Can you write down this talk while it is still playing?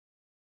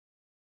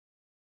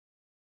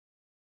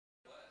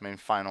I mean,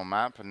 final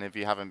map, and if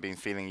you haven't been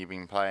feeling you've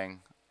been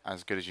playing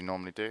as good as you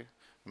normally do,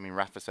 I mean,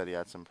 Rafa said he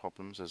had some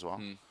problems as well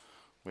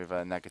with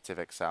a negative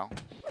Excel.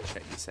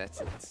 Check your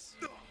settings.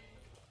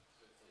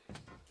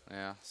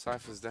 Yeah,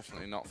 cYpheR's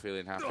definitely not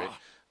feeling happy.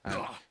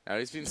 And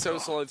he's been so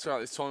solid throughout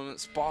this tournament.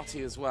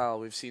 SPART1E as well.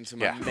 We've seen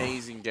some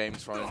amazing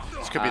games from him.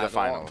 This could be the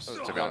finals,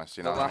 to be honest.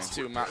 You know the last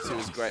two maps, he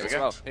was great as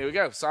well. Here we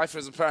go.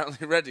 cYpheR's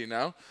apparently ready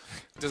now.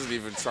 Doesn't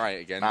even try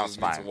it again. That was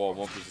Doesn't need to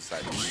warm up. He's just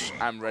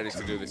like, I'm ready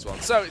to do this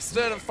one. So it's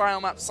third and final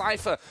map.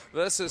 cYpheR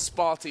versus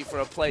SPART1E for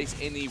a place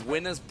in the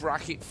winners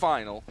bracket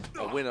final,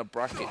 or winner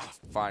bracket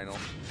final.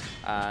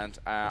 And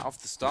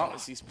off the start, we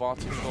see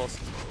SPART1E, of course,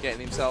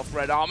 getting himself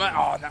red armor.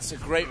 Oh, and that's a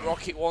great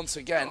rocket once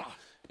again.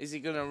 Is he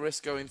going to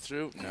risk going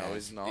through? No,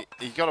 he's not.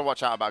 You've got to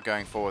watch out about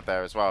going forward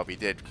there as well if he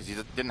did, because he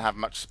didn't have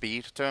much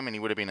speed to him, and he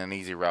would have been an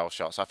easy rail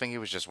shot. So I think he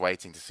was just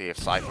waiting to see if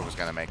cYpheR was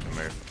going to make a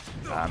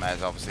move.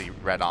 As obviously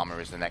red armor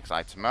is the next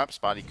item up.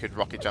 SPART1E could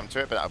rocket jump to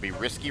it, but that would be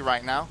risky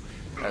right now,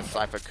 as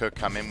cYpheR could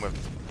come in with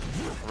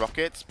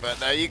rockets. But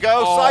there you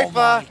go, cYpheR!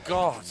 Oh my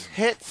God!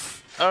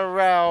 Hits a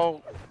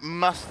rail.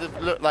 Must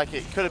have looked like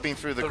it could have been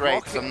through the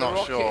grates, I'm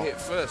not sure. The rocket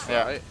hit first,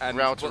 right? And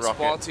rail to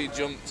rocket. SPART1E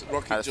jumped,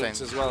 rocket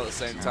jumped as well at the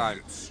same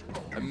time.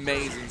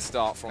 Amazing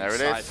start from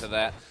cYpheR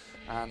there.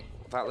 And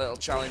that little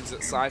challenge that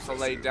cYpheR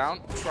laid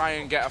down, try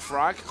and get a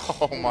frag.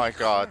 Oh my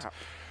God.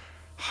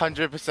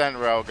 100%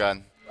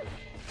 railgun.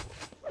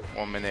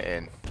 1 minute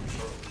in.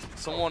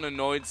 Someone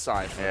annoyed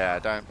cYpheR. Yeah,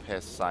 don't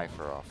piss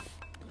cYpheR off.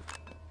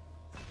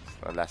 It's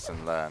a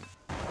lesson learned.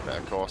 But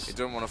of course, he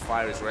doesn't want to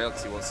fire his rail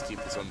because he wants to keep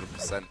his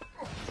 100%.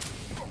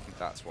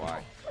 That's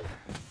why.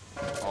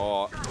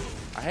 Oh,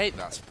 I hate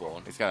that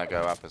spawn. He's going to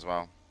go up as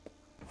well.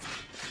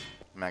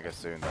 Mega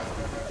soon, though.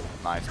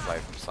 Nice play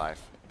from cYpheR.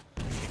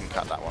 You can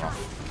cut that one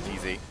off.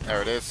 Easy.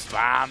 There it is.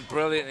 Bam!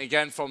 Brilliant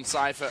again from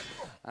cYpheR.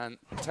 And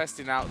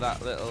testing out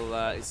that little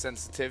his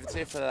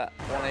sensitivity for that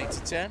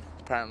 180 turn.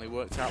 Apparently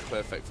worked out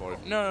perfect for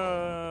him.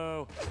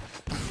 No!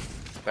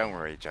 Don't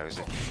worry,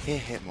 Joseph. He'll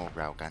hit more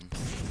railguns.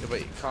 Yeah, but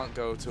you can't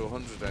go to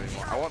 100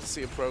 anymore. I want to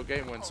see a pro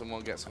game when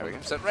someone gets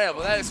 100% rail,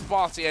 but there's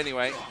SPART1E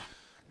anyway.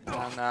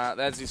 And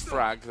there's his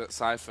frag that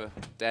cYpheR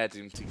dared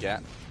him to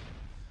get.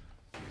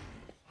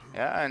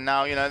 Yeah, and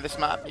now, you know, this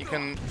map, you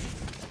can...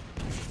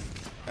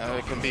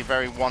 it can be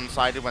very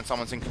one-sided when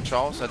someone's in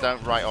control, so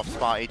don't write off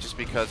SPART1E just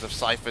because of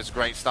cYpheR's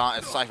great start,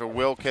 as cYpheR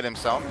will kill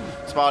himself.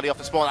 SPART1E off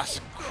the spawn, that's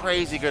a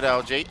crazy good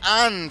LG,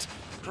 and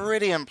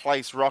brilliant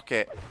place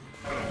rocket.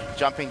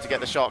 Jumping to get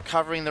the shot,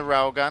 covering the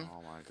railgun.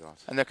 Oh my God.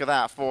 And look at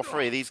that,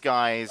 4-3. These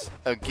guys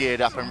are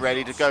geared up and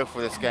ready to go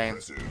for this game.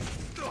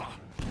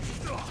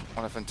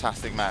 What a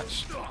fantastic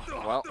match.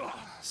 Well,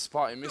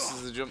 SPART1E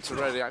misses the jump to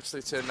red. It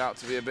actually turned out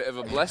to be a bit of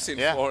a blessing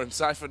for him.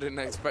 cYpheR didn't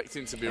expect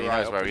him to be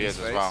right up where he is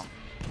as well.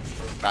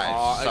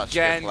 That is such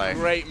again, good play.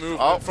 Great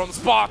movement from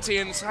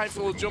SPART1E, and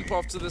cYpheR will jump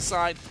off to the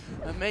side.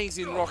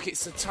 Amazing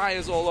rockets, the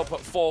tyres all up at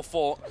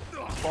 4-4.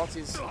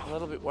 SPART1E's a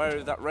little bit wary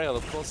of that rail.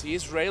 Of course, he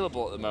is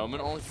railable at the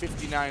moment, only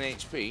 59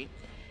 HP.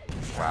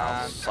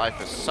 Wow,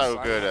 cYpheR's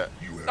so good at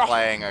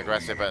playing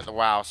aggressive, but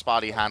wow,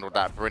 SPART1E handled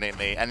that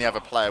brilliantly. Any other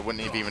player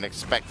wouldn't have even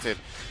expected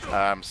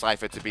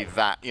cYpheR to be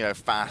that, you know,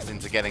 fast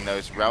into getting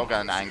those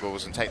railgun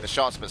angles and take the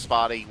shots, but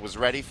SPART1E was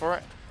ready for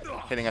it.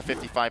 Hitting a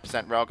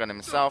 55% railgun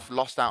himself,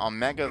 lost out on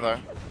Mega though,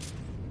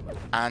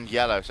 and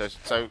yellow. So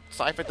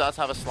cYpheR does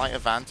have a slight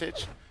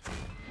advantage.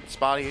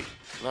 SPART1E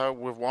though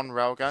with one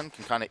railgun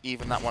can kind of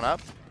even that one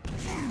up,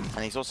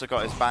 and he's also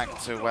got his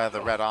back to where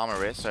the red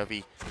armor is. So if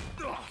he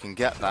can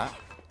get that,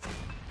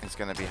 he's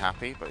going to be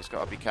happy. But he's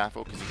got to be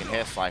careful because he can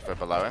hear cYpheR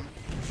below him.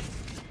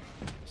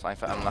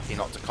 cYpheR unlucky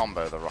not to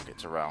combo the rocket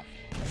to rail.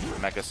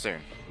 Mega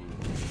soon.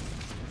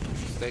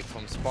 Mistake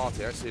from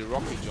SPART1E, actually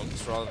rocket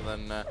jumps rather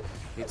than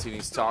hitting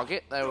his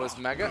target. There was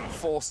Mega,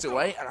 forced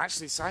away, and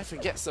actually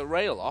cYpheR gets the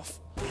rail off.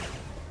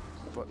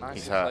 But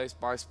nicely placed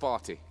by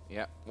SPART1E.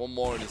 Yeah, one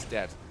more and he's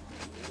dead.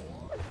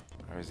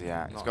 Where is he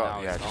at? He's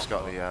got, just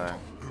got the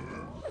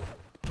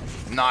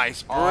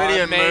nice,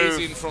 brilliant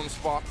amazing move from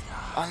SPART1E.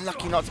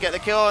 Unlucky not to get the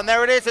kill, and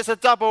there it is, it's a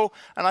double,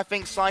 and I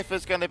think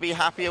cYpheR's going to be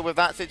happier with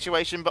that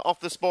situation, but off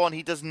the spawn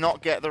he does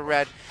not get the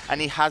red, and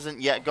he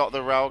hasn't yet got the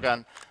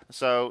railgun,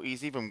 so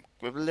he's even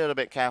a little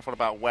bit careful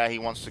about where he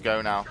wants to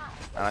go now,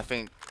 and I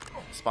think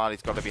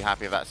SPART1E's got to be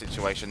happy with that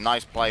situation.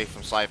 Nice play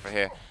from cYpheR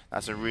here.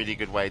 That's a really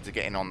good way to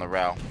get in on the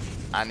rail,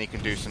 and he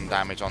can do some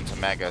damage onto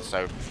Mega,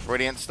 so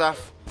brilliant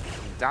stuff.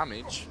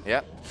 Damage?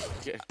 Yep.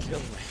 Kill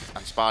me.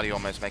 And SPART1E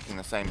almost making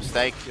the same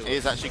mistake. He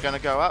is actually going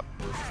to go up.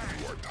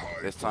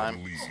 This time,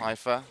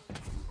 cYpheR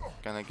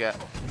going to get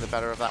the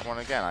better of that one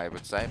again, I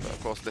would say. But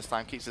of course, this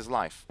time keeps his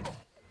life.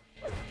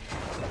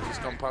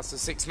 Just gone past the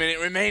 6-minute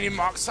remaining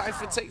mark.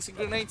 cYpheR takes a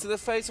grenade to the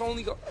face.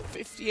 Only got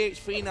 50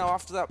 HP now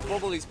after that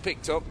bubble he's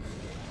picked up.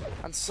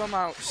 And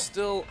somehow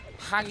still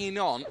hanging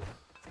on.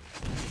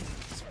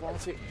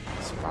 SPART1E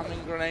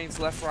spamming grenades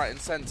left, right, and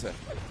centre.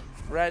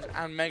 Red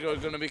and Mega are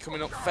going to be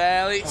coming up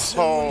fairly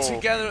soon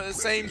together at the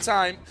same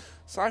time.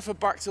 cYpheR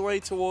backed away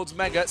towards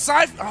Mega.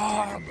 cYpheR!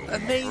 Oh,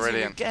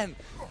 amazing again.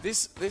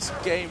 This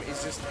game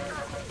is just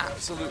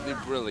absolutely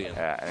brilliant.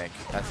 Yeah, and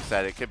as I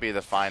said, it could be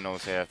the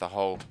finals here of the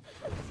whole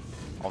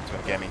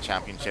Ultimate Gaming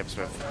Championships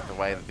with the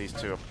way that these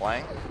two are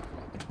playing.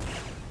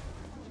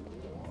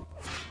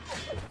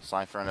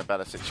 cYpheR in a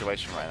better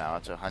situation right now.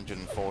 It's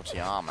 140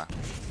 armor.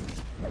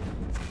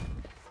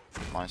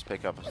 Nice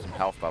pick up of some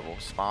health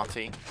bubbles.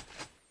 sparty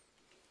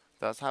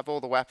does have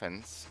all the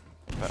weapons,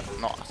 but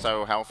not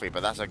so healthy.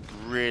 But that's a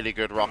really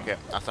good rocket.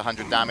 That's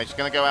 100 damage. It's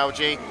going to go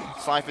LG.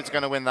 cYpheR's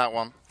going to win that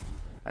one.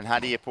 And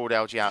had he pulled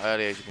LG out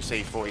earlier, as you can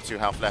see, 42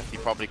 health left, he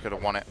probably could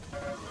have won it.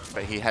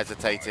 But he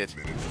hesitated.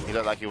 He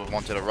looked like he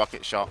wanted a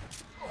rocket shot.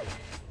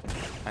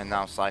 And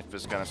now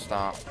cYpheR's going to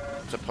start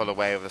to pull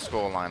away with the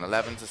scoreline.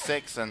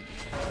 11-6, and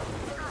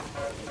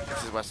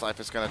this is where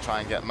cYpheR's going to try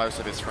and get most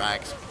of his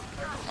frags,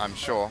 I'm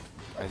sure,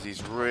 as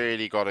he's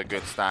really got a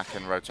good stack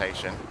and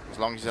rotation. As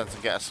long as he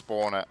doesn't get a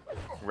spawn at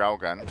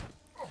Railgun,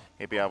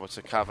 he'll be able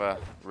to cover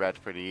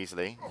red pretty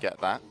easily. Get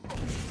that.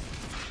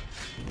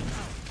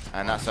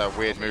 And that's a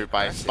weird move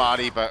by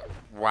sparty, but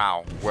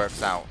wow,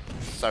 works out.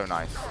 So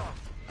nice.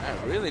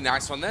 A really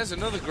nice one. There's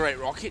another great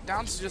rocket,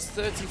 down to just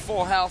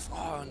 34 health.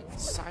 Oh, and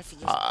cYpheR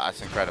just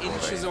that's incredible.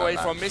 Inches away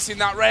from missing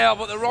that rail,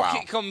 but the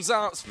rocket comes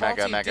out.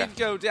 sparty did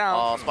go down.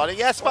 Oh, sparty,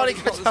 yes,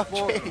 sparty gets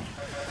LG.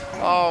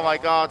 Oh my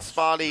God,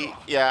 sparty.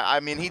 Yeah,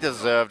 I mean, he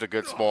deserved a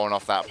good spawn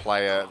off that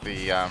player,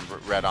 the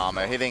red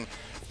armor. Hitting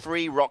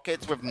 3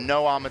 rockets with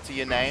no armor to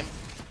your name,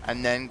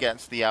 and then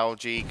gets the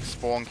LG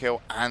spawn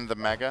kill and the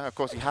mega. Of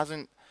course, he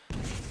hasn't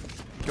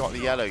got the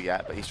yellow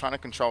yet, but he's trying to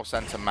control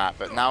center map.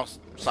 But now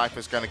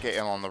cYpheR's going to get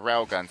in on the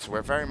railgun, so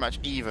we're very much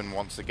even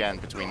once again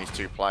between these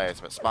two players.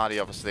 But sparty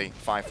obviously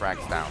 5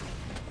 frags down.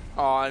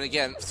 Oh, and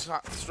again,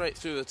 straight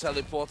through the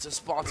teleporter,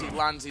 sparty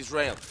lands his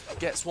rail,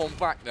 gets one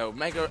back though.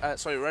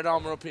 Red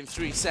armor up in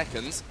 3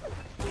 seconds.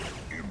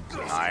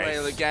 Nice.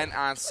 Rail again,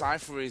 and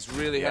cYpheR is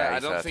really hurt. I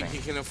don't think he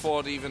can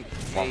afford even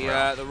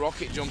the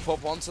rocket jump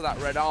up onto that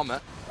red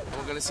armor. And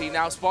we're going to see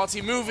now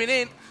sparty moving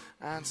in,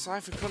 and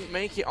cYpheR couldn't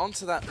make it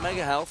onto that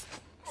mega health.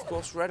 Of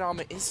course, red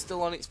armor is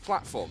still on its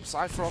platform.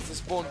 cYpheR off the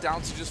spawn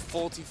down to just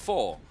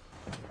 44.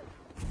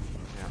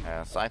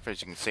 Yeah, cYpheR,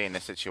 as you can see in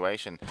this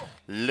situation,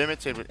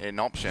 limited in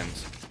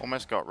options.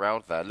 Almost got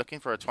railed there. Looking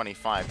for a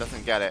 25,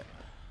 doesn't get it.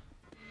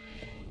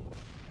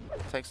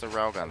 Takes the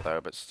railgun though,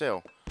 but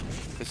still,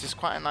 this is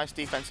quite a nice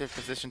defensive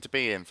position to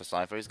be in for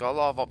cYpheR. He's got a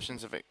lot of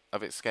options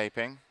of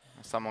escaping.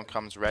 If someone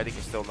comes red, he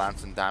can still land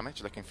some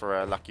damage, looking for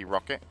a lucky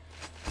rocket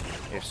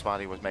if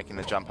sparty was making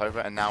the jump over,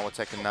 and now we'll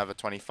take another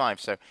 25.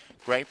 So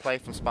great play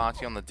from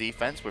sparty on the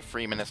defense with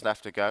 3 minutes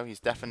left to go. He's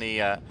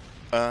definitely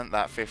earned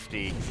that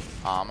 50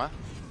 armor,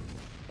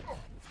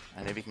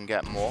 and if he can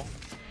get more,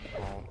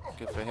 well,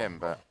 good for him.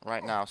 But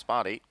right now,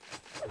 sparty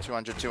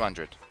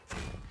 200-200.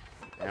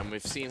 And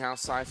we've seen how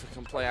cYpheR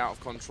can play out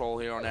of control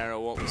here on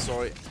Aero Walk. We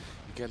saw it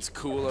against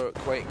cooLer at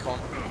QuakeCon.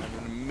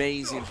 An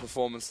amazing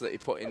performance that he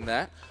put in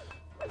there.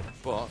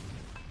 But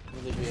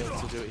will he be able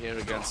to do it here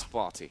against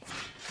sparty?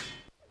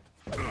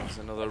 There's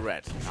another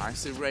red.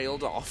 Nicely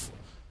railed off.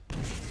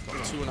 Got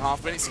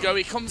 2.5 minutes to go.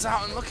 He comes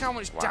out, and look how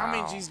much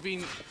damage he's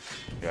been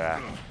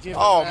given.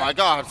 Oh my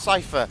God,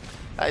 cYpheR.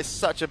 That is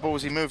such a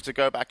ballsy move to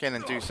go back in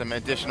and do some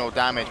additional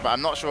damage. But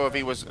I'm not sure if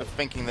he was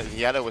thinking that the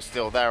yellow was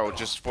still there or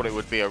just thought it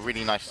would be a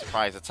really nice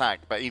surprise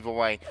attack. But either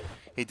way,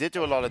 he did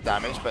do a lot of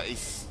damage, but he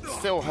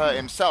still hurt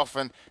himself.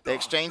 And they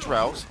exchange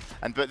rails.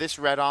 But this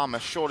red armor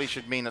surely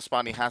should mean that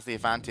sparty has the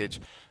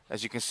advantage.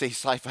 As you can see,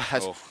 cYpheR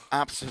has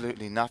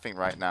absolutely nothing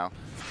right now.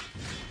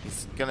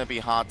 It's going to be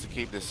hard to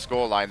keep this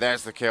scoreline.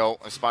 There's the kill.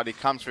 As sparty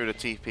comes through the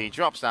TP,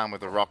 drops down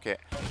with a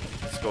rocket,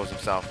 scores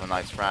himself a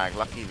nice frag.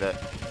 Lucky that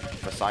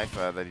for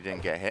cYpheR that he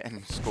didn't get hit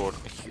and scored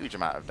a huge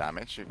amount of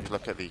damage. If you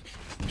look at the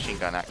machine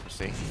gun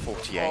accuracy,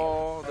 48.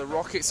 Oh, the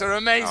rockets are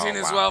amazing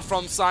as well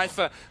from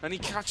cYpheR. And he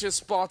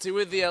catches sparty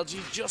with the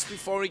LG just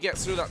before he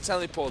gets through that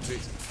teleporter.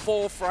 It's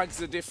 4 frags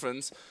the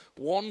difference.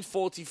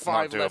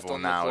 145 left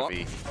on the clock.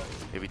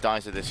 If he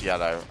dies to this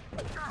yellow,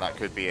 that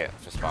could be it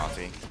for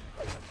sparty.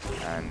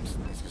 And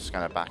he's just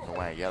going to back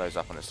away. Yellow's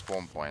up on his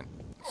spawn point.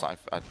 I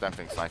don't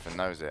think cYpheR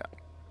knows it.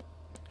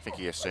 I think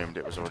he assumed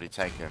it was already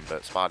taken,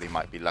 but sparty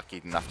might be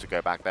lucky enough to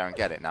go back there and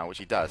get it now, which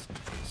he does.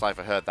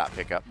 cYpheR heard that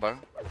pickup though,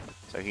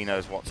 so he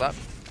knows what's up.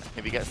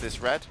 If he gets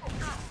this red,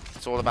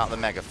 it's all about the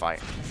mega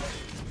fight.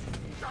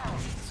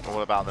 It's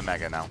all about the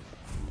mega now.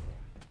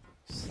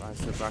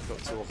 cYpheR back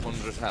up to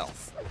 100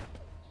 health.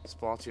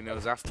 sparty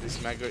knows after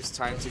this mega it's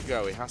time to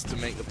go. He has to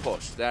make the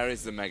push. There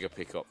is the mega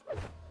pickup.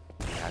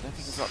 I don't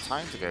think he's got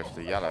time to go for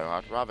the yellow.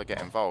 I'd rather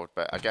get involved,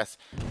 but I guess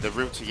the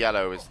route to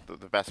yellow is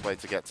the best way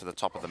to get to the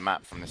top of the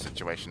map from this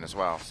situation as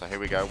well. So here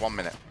we go, 1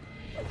 minute.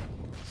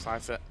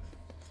 cYpheR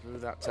through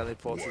that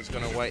teleporter is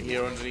going to wait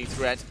here underneath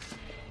red.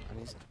 And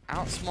he's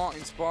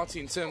outsmarting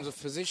sparty in terms of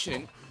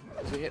positioning.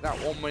 As we hit that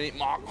 1 minute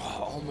mark,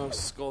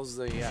 almost scores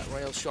the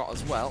rail shot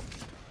as well.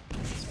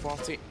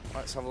 sparty,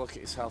 let's have a look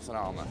at his health and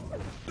armor.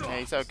 Yeah,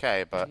 he's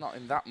okay, but not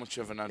in that much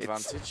of an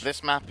advantage.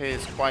 This map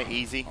is quite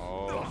easy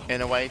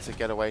in a way to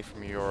get away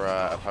from your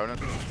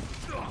opponent.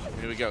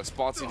 Here we go.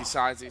 Sparty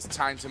decides it's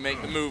time to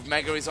make the move.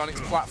 Mega is on its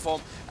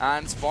platform,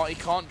 and Sparty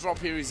can't drop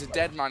here. He's a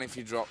dead man if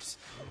he drops.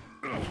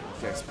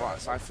 Okay,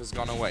 cYpheR's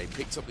gone away.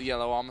 Picked up the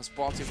yellow armor.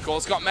 Sparty, of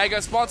course, got Mega.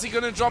 Sparty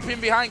going to drop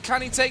in behind.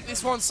 Can he take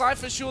this one?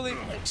 cYpheR surely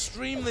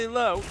extremely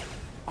low.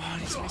 Oh,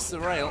 and he's missed the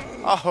rail.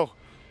 Oh.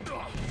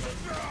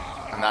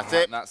 And that's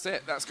it. And that's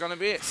it. That's going to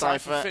be it.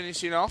 cYpheR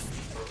finishing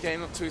off,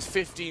 getting up to his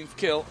 15th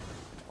kill.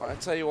 But I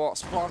tell you what,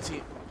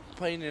 Sparty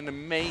playing an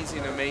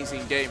amazing,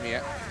 amazing game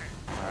here.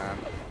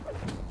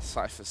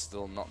 cYpheR's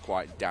still not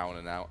quite down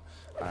and out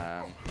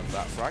of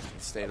that frag.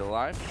 Stayed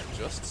alive,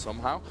 just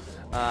somehow.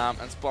 And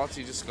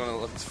Sparty just going to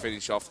look to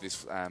finish off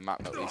this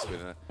map at least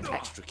with an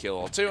extra kill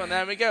or two. And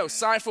there we go.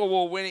 cYpheR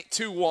will win it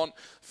 2-1.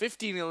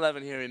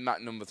 15-11 here in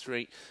map number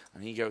 3.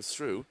 And he goes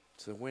through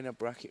to the winner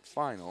bracket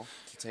final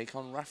to take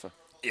on Rafa.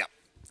 Yeah.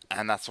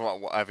 And that's what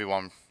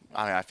everyone,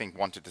 I think,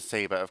 wanted to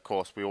see. But, of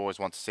course, we always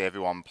want to see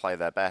everyone play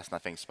their best. And I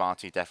think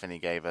Sparty definitely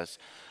gave us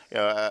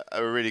a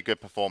really good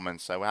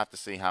performance. So we'll have to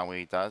see how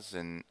he does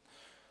in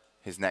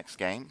his next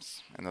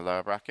games in the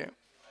lower bracket.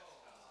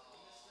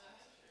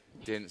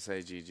 Didn't say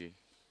GG.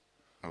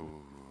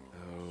 Ooh.